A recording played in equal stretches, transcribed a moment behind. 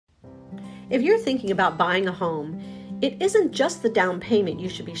If you're thinking about buying a home, it isn't just the down payment you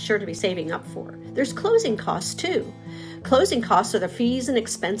should be sure to be saving up for. There's closing costs too. Closing costs are the fees and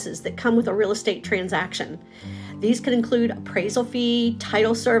expenses that come with a real estate transaction. These can include appraisal fee,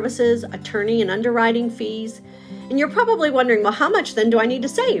 title services, attorney and underwriting fees. And you're probably wondering, well, how much then do I need to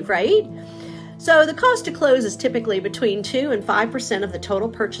save, right? So the cost to close is typically between 2 and 5% of the total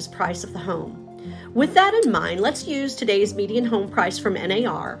purchase price of the home. With that in mind, let's use today's median home price from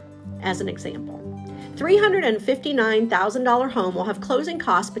NAR as an example. $359,000 home will have closing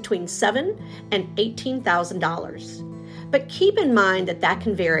costs between $7,000 and $18,000. But keep in mind that that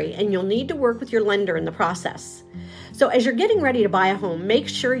can vary, and you'll need to work with your lender in the process. So as you're getting ready to buy a home, make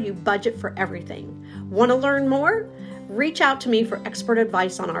sure you budget for everything. Want to learn more? Reach out to me for expert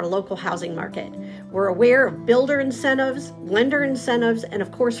advice on our local housing market. We're aware of builder incentives, lender incentives, and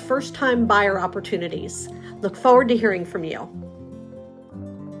of course, first-time buyer opportunities. Look forward to hearing from you.